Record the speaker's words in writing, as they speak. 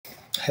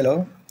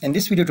Hello, in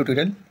this video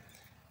tutorial,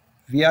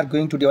 we are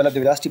going to develop the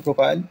velocity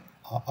profile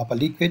of a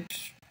liquid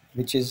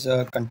which is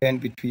contained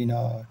between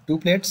two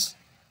plates,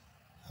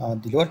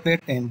 the lower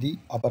plate and the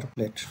upper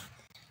plate.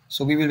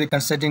 So we will be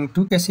considering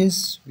two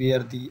cases where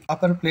the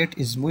upper plate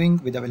is moving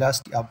with a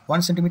velocity of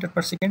 1 centimeter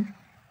per second,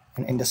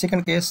 and in the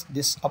second case,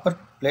 this upper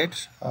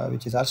plate,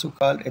 which is also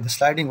called the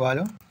sliding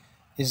wall,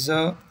 is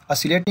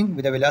oscillating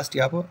with a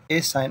velocity of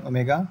a sine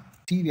omega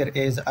t, where a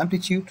is the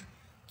amplitude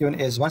given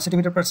as 1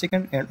 centimeter per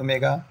second and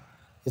omega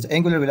is the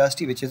angular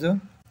velocity, which is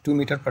 2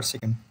 meter per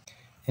second.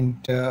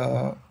 And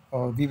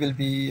we will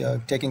be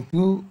taking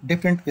two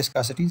different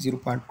viscosity,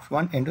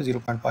 0.1 and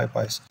 0.5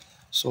 pi.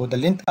 So the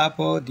length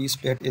of this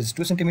plate is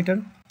 2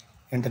 centimeter,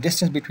 and the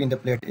distance between the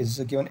plate is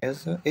given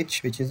as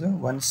h, which is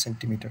 1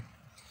 centimeter.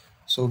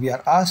 So we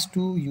are asked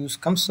to use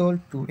COMSOL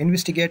to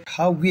investigate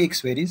how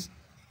Vx varies,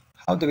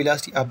 how the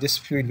velocity of this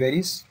fluid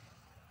varies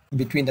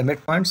between the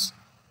midpoints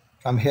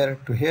from here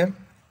to here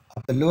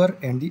of the lower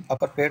and the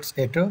upper plates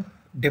at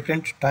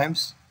different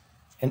times,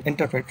 and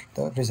interpret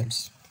the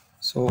results.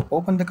 So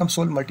open the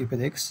COMSOL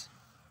Multiphysics,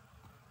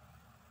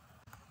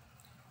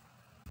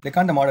 click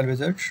on the model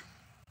wizard,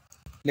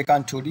 click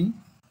on 2D.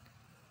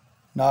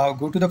 Now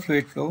go to the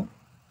fluid flow,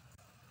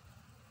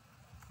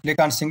 click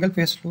on single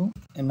phase flow,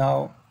 and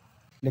now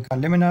click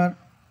on laminar,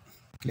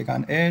 click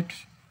on add,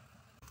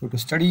 go to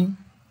study,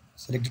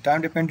 select the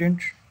time dependent,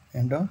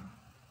 and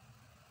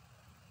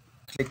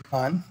click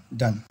on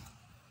done.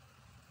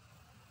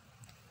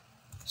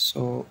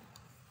 So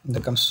the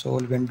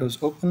COMSOL windows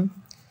open.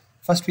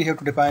 First we have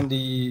to define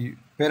the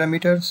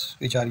parameters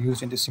which are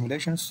used in this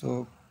simulation.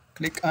 So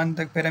click on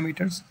the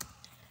parameters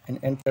and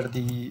enter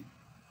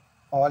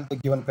all the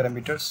given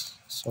parameters.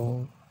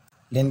 So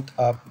length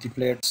of the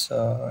plates,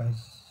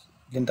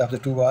 length of the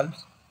two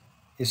walls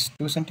is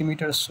 2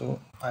 centimeters, so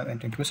I'm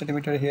entering 2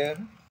 centimeter here,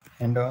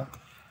 and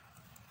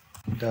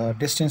the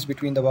distance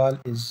between the wall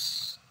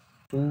is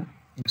 1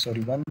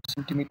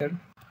 centimeter,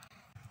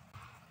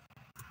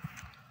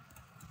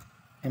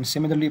 and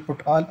similarly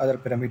put all other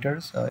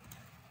parameters.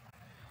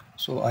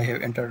 So I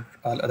have entered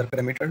all other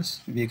parameters: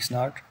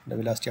 Vx0, the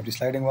velocity of the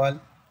sliding wall,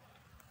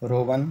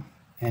 ρ1,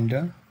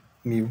 and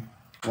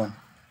mu1.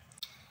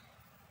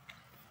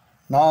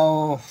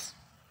 Now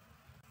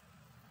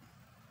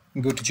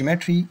go to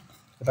geometry,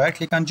 right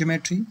click on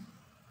geometry,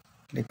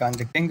 click on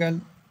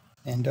rectangle,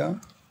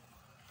 and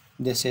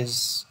this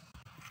is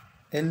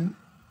L.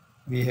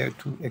 We have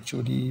to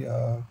actually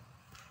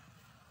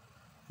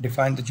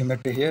define the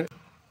geometry here,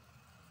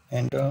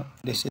 and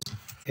this is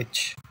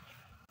H.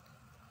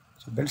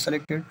 So build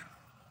selected,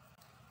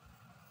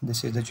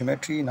 this is the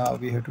geometry. Now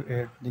we have to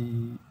add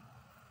the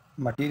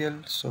material,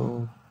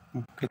 so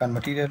click on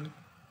material,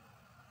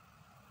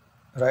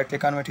 right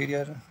click on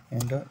material,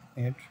 and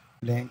add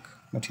blank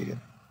material.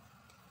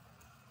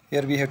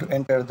 Here we have to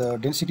enter the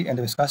density and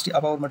the viscosity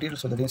of our material.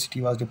 So the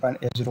density was defined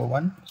as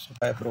ρ1, so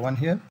type ρ1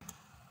 here,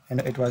 and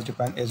it was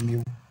defined as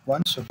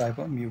mu1, so type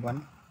of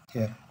mu1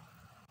 here.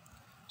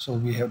 So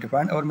we have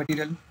defined our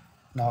material.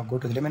 Now go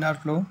to the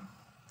laminar flow,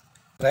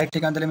 right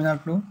click on the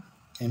laminar flow,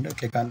 and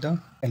click on the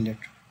inlet.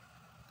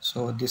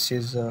 So this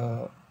is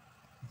the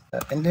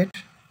inlet,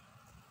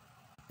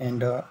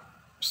 and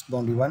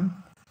boundary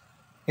 1.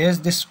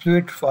 As this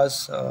fluid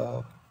was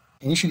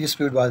initially, this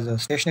fluid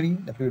was stationary,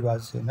 the fluid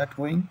was not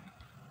moving.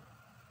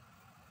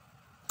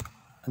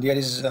 There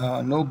is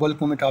no bulk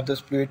movement of this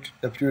fluid.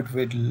 The fluid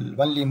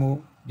will only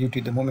move due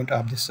to the movement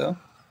of this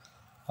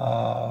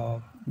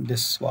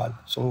this wall.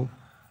 So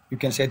you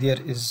can say there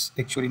is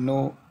actually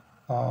no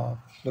flow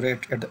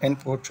rate at the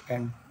input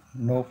and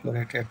no flow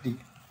rate at the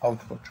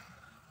output.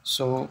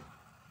 So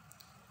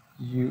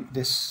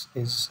this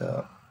is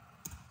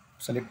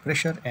select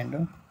pressure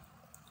and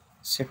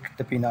set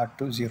the P0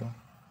 to 0.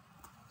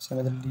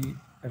 Similarly,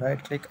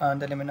 right click on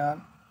the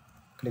laminar,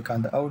 click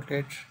on the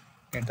outlet,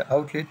 and the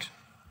outlet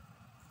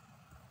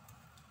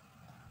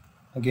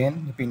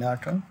again the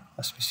P0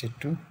 must be set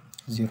to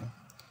 0.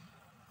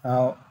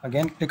 Now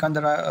again click on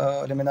the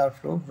laminar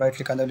flow, right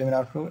click on the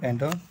laminar flow,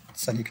 and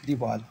select the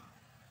wall.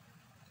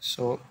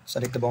 So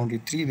select the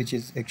boundary 3, which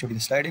is actually the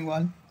sliding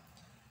wall,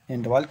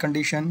 and the wall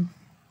condition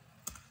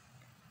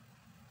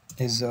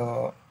is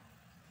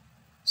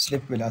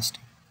slip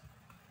velocity.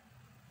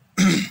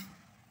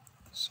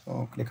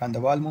 So click on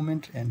the wall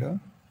moment and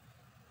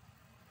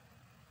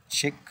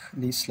check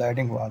the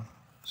sliding wall.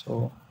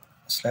 So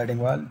sliding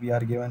wall, we are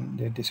given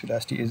that this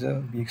velocity is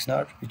a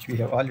Vx0, which we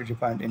have already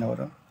defined in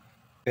our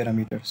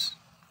parameters.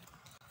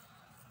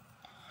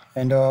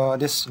 And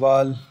this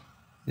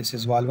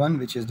is wall 1,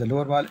 which is the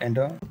lower wall, and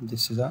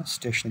this is a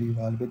stationary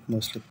wall with no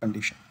slip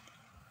condition.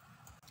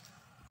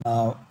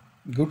 Now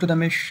go to the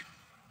mesh,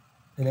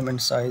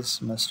 element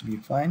size must be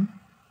fine,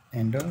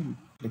 and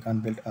click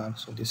on build R.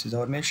 So this is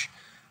our mesh.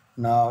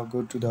 Now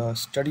go to the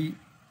study,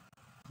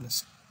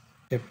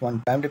 step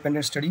 1, time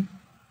dependent study,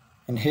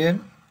 and here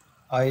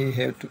I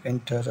have to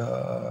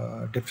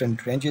enter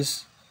different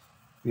ranges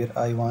where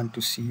I want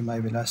to see my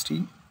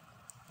velocity.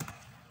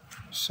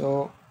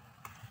 So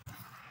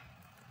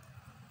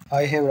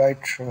I have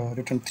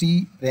written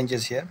 3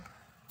 ranges here.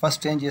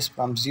 first range is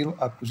from 0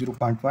 up to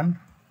 0.1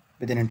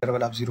 with an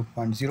interval of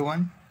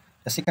 0.01.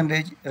 The second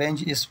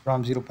range is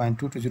from 0.2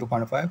 to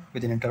 0.5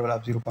 with an interval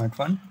of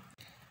 0.1.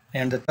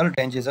 And the third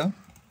range is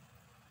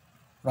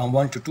from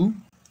 1 to 2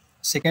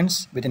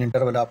 seconds with an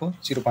interval of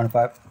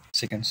 0.5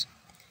 seconds.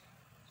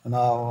 So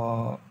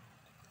now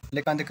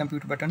click on the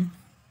compute button.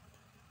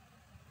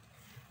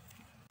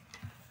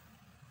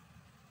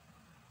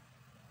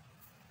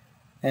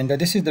 And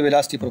this is the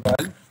velocity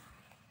profile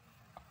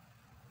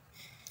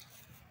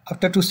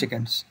after 2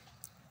 seconds.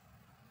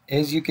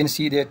 As you can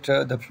see that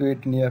the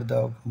fluid near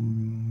the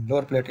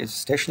lower plate is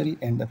stationary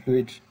and the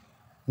fluid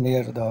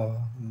near the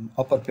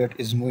upper plate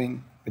is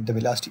moving with the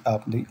velocity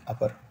of the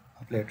upper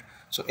plate.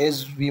 So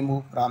as we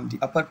move from the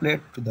upper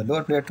plate to the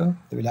lower plate, the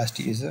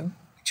velocity is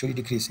actually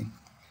decreasing.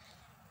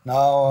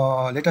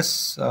 Now let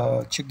us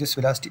check this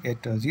velocity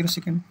at 0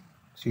 second.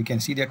 So you can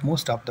see that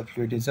most of the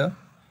fluid is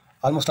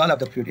almost all of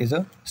the fluid is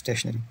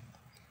stationary.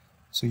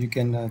 So you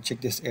can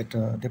check this at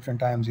different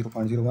times: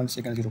 0.01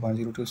 second,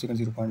 0.02 second,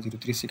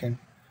 0.03 second.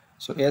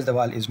 So as the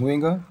wall is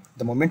moving,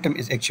 the momentum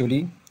is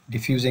actually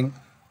diffusing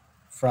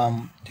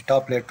from the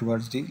top plate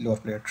towards the lower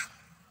plate.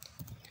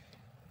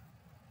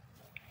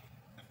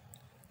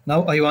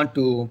 Now I want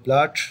to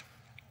plot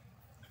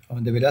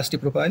the velocity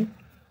profile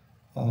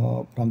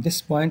from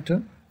this point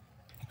to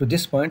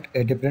this point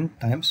at different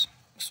times.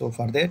 So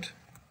for that,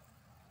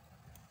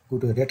 go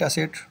to the data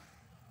set,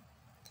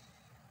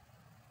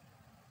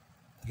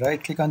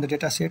 right click on the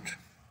data set,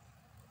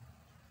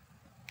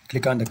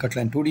 click on the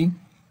cutline 2D,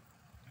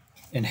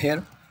 and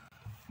here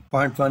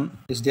point 1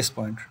 is this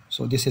point.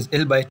 So this is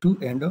L by 2,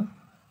 and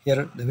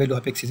here the value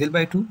of x is L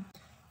by 2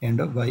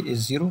 and y is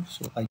 0.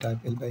 So I type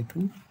L by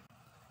 2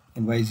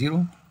 and y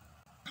 0,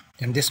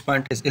 and this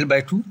point is L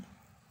by 2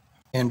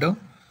 and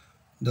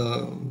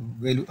the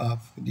value of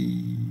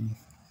the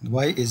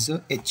y is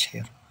h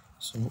here.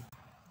 So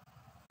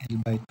L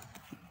by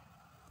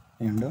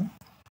 2 and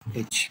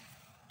h.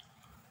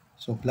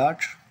 So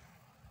plot.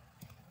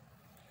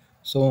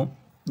 So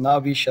now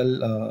we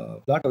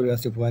shall plot our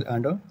velocity profile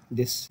under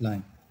this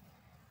line.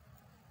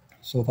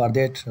 So for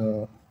that,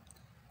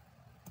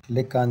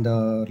 click on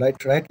the right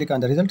click on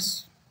the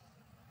results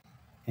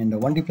and the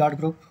 1D plot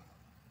group,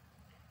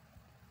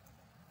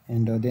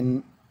 and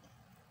then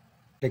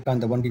click on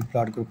the 1D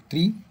plot group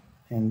 3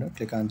 and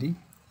click on the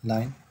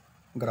line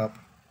graph.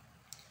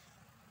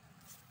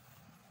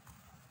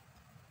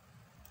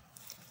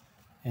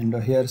 And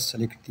here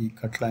select the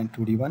cutline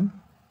 2D1,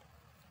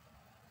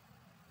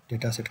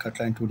 dataset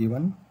cutline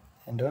 2D1,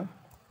 and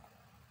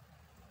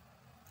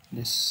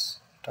this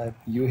type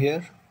U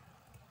here,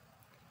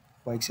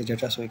 y-axis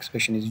data, so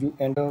expression is U,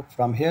 and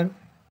from here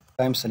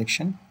time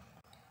selection,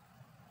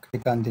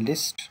 click on the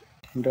list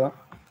and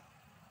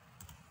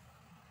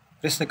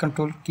press the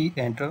control key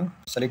and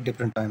select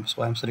different times.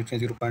 So I am selecting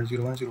 0.01,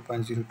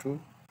 0.02,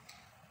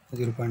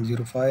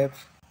 0.05,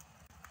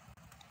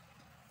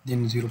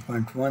 then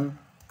 0.1,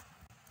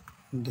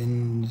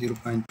 then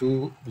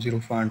 0.2,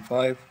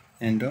 0.5,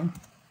 and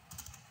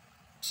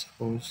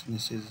suppose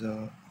this is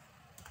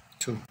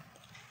 2,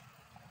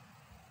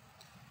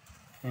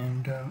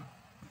 and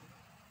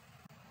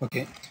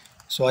okay,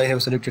 so I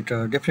have selected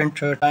different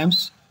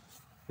times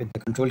with the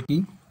control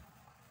key.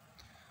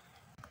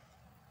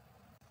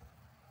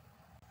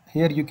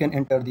 Here you can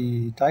enter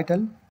the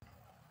title,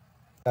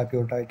 type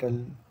your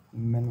title,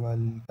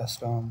 manual,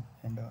 custom,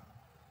 and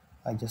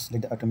I just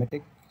select the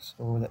automatic.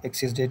 So the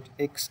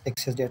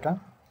x-axis data,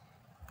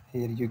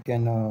 here you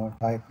can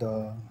type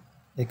the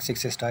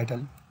x-axis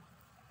title,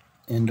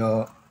 and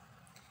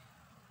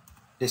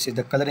this is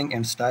the coloring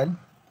and style.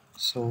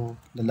 So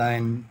the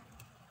line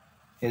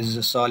is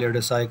a solid,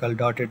 a cycle,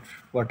 dotted,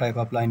 what type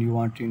of line you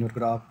want in your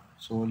graph.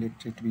 So let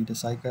it be the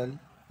cycle,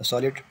 a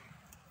solid,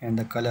 and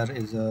the color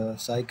is a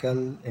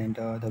cycle, and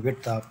the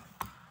width of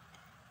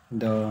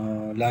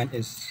the line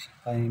is,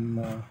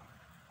 I'm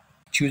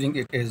choosing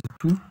it as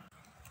 2.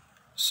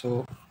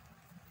 So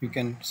you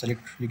can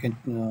select, you can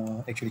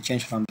actually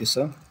change from this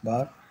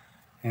bar,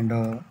 and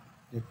I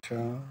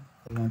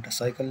want a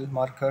cycle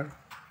marker,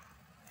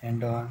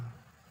 and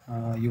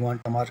you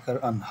want a marker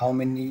on how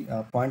many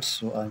points.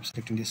 So I'm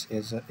selecting this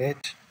as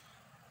 8,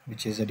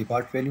 which is a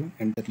depart value,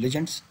 and the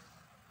legends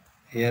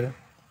here,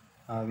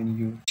 when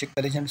you check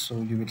the legend,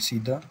 so you will see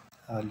the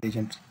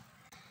legend.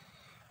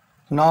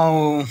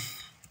 Now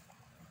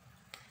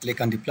click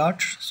on the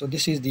plot. So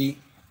this is the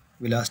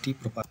velocity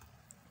profile,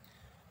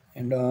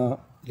 and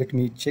let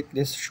me check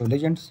this, show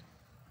legends.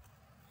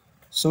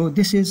 So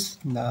this is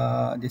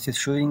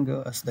showing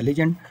us the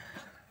legend.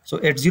 So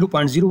at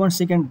 0.01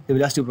 second the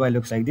velocity profile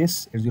looks like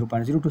this, at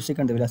 0.02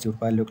 second the velocity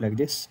profile look like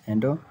this,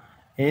 and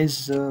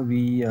as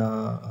we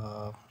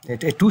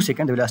at 2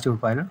 second the velocity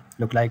profile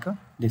look like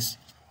this.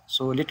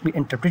 So let me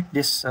interpret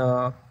this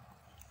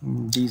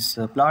these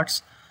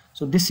plots.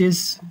 So this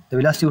is the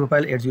velocity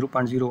profile at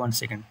 0.01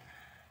 second.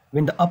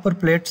 When the upper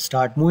plate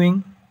start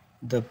moving,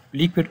 the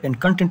liquid and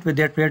content with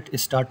that plate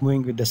is start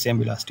moving with the same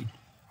velocity.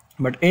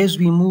 But as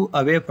we move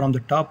away from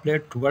the top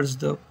plate towards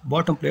the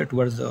bottom plate,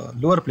 towards the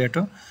lower plate,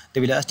 the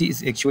velocity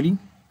is actually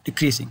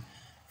decreasing.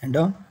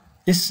 and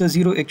this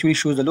 0 actually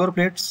shows the lower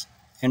plates,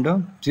 and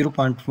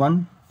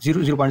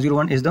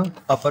 0.01 is the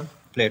upper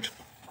plate.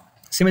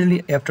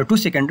 Similarly, after 2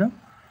 seconds,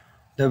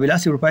 the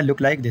velocity profile look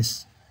like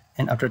this,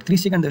 and after 3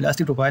 seconds the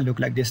velocity profile look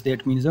like this.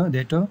 That means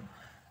that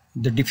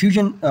the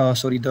diffusion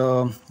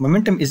the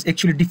momentum is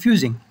actually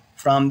diffusing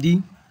from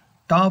the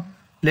top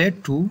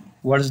plate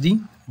towards the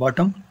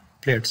bottom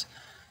plates.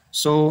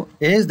 So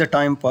as the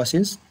time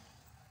passes,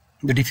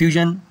 the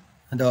diffusion,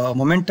 the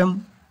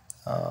momentum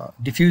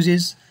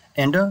diffuses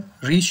and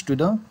reach to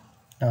the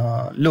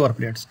lower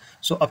plates.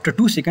 So after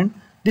 2 seconds,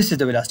 this is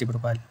the velocity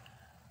profile.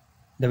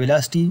 The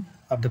velocity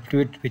of the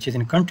fluid which is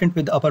in contact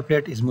with the upper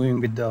plate is moving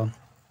with the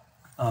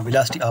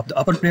velocity of the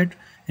upper plate,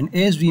 and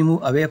as we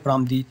move away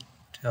from the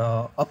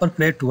upper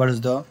plate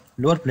towards the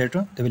lower plate,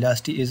 the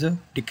velocity is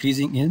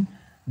decreasing in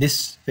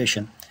this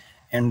fashion,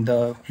 and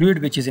the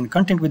fluid which is in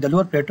contact with the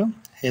lower plate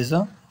has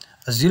a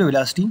zero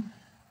velocity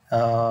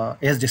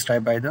as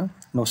described by the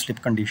no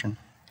slip condition.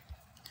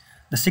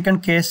 The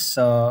second case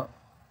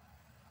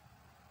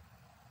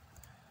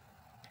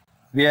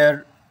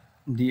where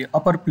the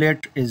upper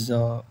plate is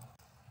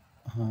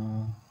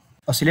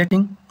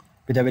oscillating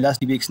with a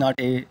velocity Vx naught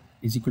A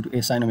is equal to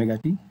A sin omega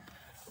t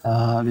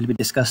will be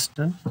discussed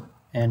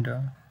and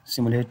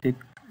simulated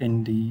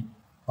in the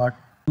part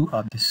 2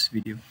 of this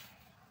video.